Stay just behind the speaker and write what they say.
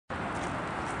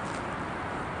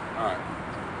Alright.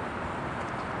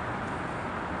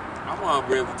 I want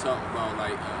to really talk about,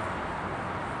 like,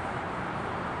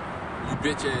 you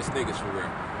bitch ass niggas for real.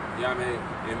 You know what I mean?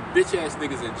 And bitch ass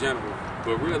niggas in general,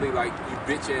 but really, like, you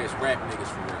bitch ass rap niggas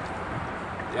for real.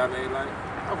 You know what I mean? Like,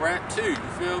 I rap too, you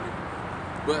feel me?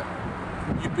 But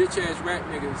you bitch ass rap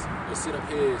niggas will sit up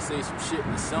here and say some shit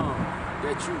in the song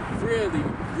that you really,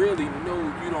 really know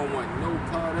you don't want no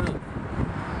part of. You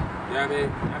know what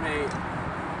I mean?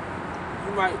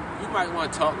 You might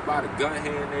want to talk about a gun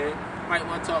here and there. You might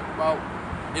want to talk about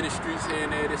in the streets here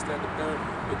and there, this, that, and the third.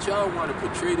 But y'all want to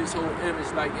portray this whole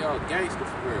image like y'all gangster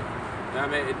for real. You know what I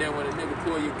mean? And then when a nigga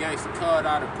pull your gangster card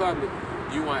out in public,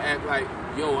 you want to act like,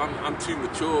 yo, I'm too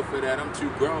mature for that. I'm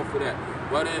too grown for that.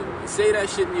 Well then, say that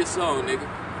shit in your song, nigga.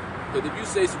 Because if you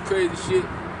say some crazy shit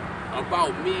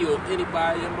about me or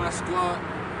anybody in my squad,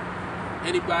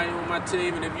 anybody on my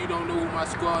team, and if you don't know who my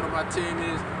squad or my team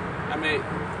is, I mean,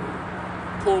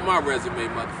 pull my resume,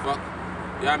 motherfucker.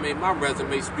 You know what I mean? My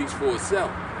resume speaks for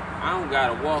itself. I don't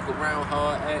gotta walk around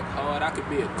hard, act hard. I could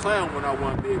be a clown when I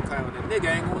want to be a clown. The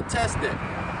nigga ain't gonna test that.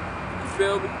 You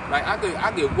feel me? Like,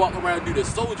 I could walk around and do the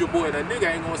soldier boy, and that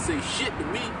nigga ain't gonna say shit to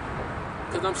me.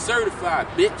 Cause I'm certified,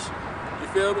 bitch. You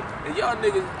feel me? And y'all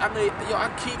niggas, I mean, yo,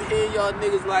 I keep hearing y'all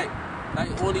niggas like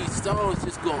on these songs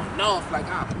just going off. Like,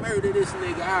 I murder this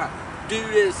nigga, I do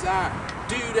this, I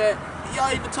do that.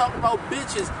 Y'all even talk about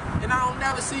bitches, and I don't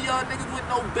never see y'all niggas with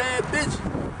no bad bitches.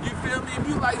 You feel me? If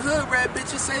you like hood rat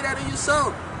bitches, say that in your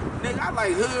song. Nigga, I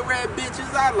like hood rat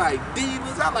bitches, I like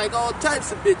divas, I like all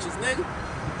types of bitches, nigga.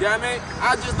 You know what I mean?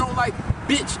 I just don't like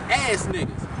bitch ass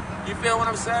niggas. You feel what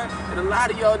I'm saying? And a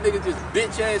lot of y'all niggas just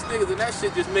bitch ass niggas, and that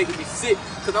shit just making me sick.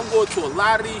 Cause I'm going to a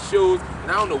lot of these shows,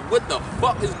 and I don't know what the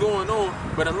fuck is going on,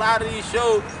 but a lot of these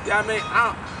shows, you know what I mean?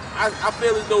 I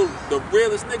feel as though the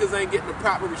realest niggas ain't getting the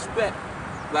proper respect.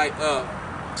 Like,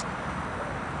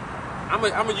 I'm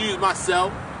gonna use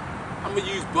myself. I'm gonna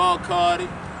use Ball Cardi.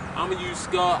 I'm gonna use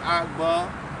Scar Akbar.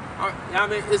 I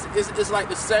mean, it's like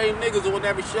the same niggas on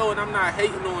every show, and I'm not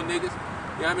hating on niggas.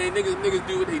 You know what I mean? Niggas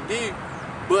do what they do,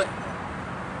 but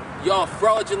y'all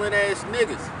fraudulent ass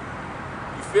niggas.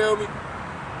 You feel me?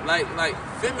 Like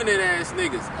feminine ass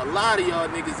niggas. A lot of y'all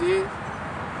niggas is.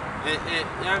 And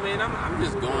you know what I mean? I'm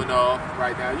just going off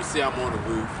right now. You see I'm on the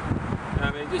roof. You know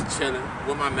what I mean? Just chilling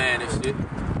with my man and shit.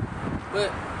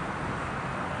 But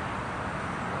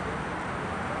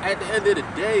at the end of the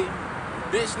day,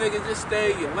 bitch nigga, just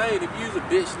stay in your lane. If you's a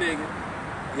bitch nigga,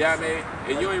 you know what I mean?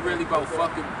 And you ain't really about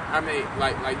fucking, I mean,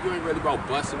 like you ain't really about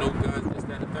busting no guns, this,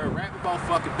 that, and the third. Rap about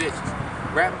fucking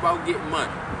bitches. Rap about getting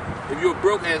money. If you a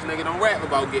broke ass nigga, don't rap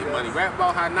about getting money. Rap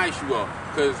about how nice you are.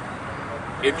 Cause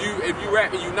if you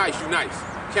rap and you nice, you nice.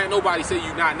 Can't nobody say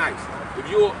you not nice. If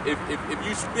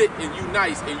you spit and you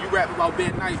nice and you rap about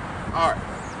being nice, alright.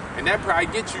 And that probably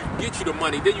get you the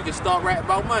money. Then you can start rap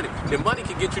about money. Then money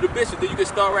can get you the bitches. Then you can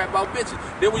start rap about bitches.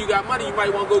 Then when you got money, you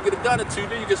might want to go get a gun or two.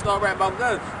 Then you can start rap about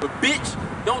guns. But bitch,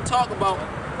 don't talk about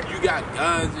you got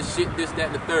guns and shit, this, that,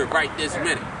 and the third right this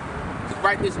minute. Cause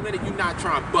right this minute, you not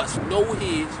trying to bust no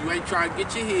heads. You ain't trying to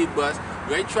get your head bust.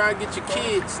 You ain't trying to get your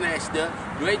kid snatched up.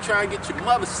 You ain't trying to get your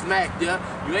mother smacked up.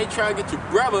 You ain't trying to get your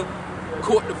brother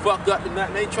caught the fuck up and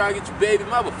nothing. You ain't trying to get your baby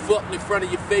mother fucked in front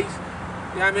of your face.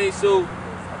 You know what I mean? So,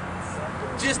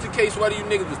 just in case one of you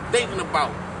niggas was thinking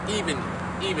about even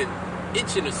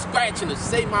itching or scratching to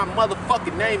say my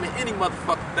motherfucking name in any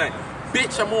motherfucking thing.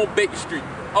 Bitch, I'm on Baker Street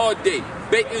all day.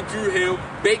 Baker Drew Hill,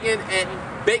 Baker in Eton,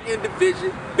 Baker in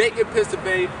Division, Baker in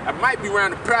Pennsylvania. I might be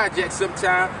around the project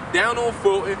sometime, down on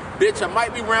Fulton. Bitch, I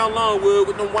might be around Longwood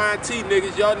with them Y&T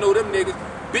niggas. Y'all know them niggas.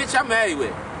 Bitch, I'm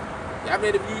everywhere. I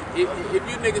mean, if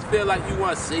you niggas feel like you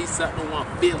want to say something or want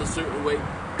to feel a certain way,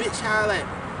 bitch, holla at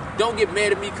me. Don't get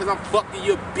mad at me because I'm fucking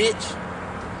your bitch.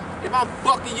 If I'm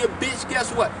fucking your bitch, guess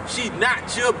what? She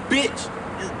not your bitch,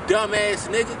 you dumbass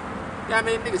nigga. You know what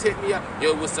I mean? Niggas hit me up.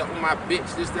 Yo, what's up with my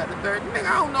bitch? This, that, the third. Nigga,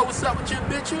 I don't know what's up with your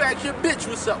bitch. You ask your bitch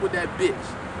what's up with that bitch.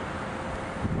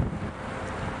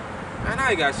 Man, I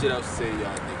ain't got shit else to say,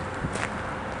 y'all niggas.